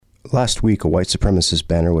Last week, a white supremacist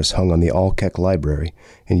banner was hung on the All-Keck Library,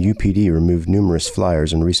 and UPD removed numerous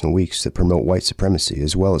flyers in recent weeks that promote white supremacy,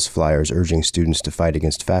 as well as flyers urging students to fight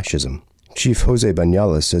against fascism. Chief Jose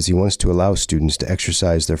Banales says he wants to allow students to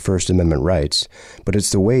exercise their First Amendment rights, but it's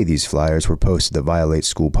the way these flyers were posted that violates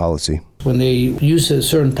school policy. When they use a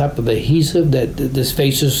certain type of adhesive that this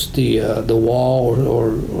faces the wall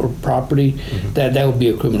or property, that would be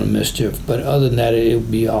a criminal mischief. But other than that, it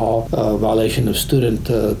would be all violation of student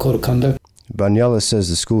code of conduct. Banales says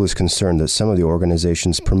the school is concerned that some of the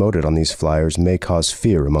organizations promoted on these flyers may cause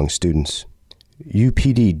fear among students.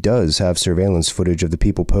 UPD does have surveillance footage of the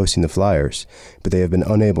people posting the flyers, but they have been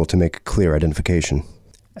unable to make a clear identification.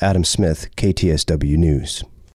 Adam Smith, KTSW News.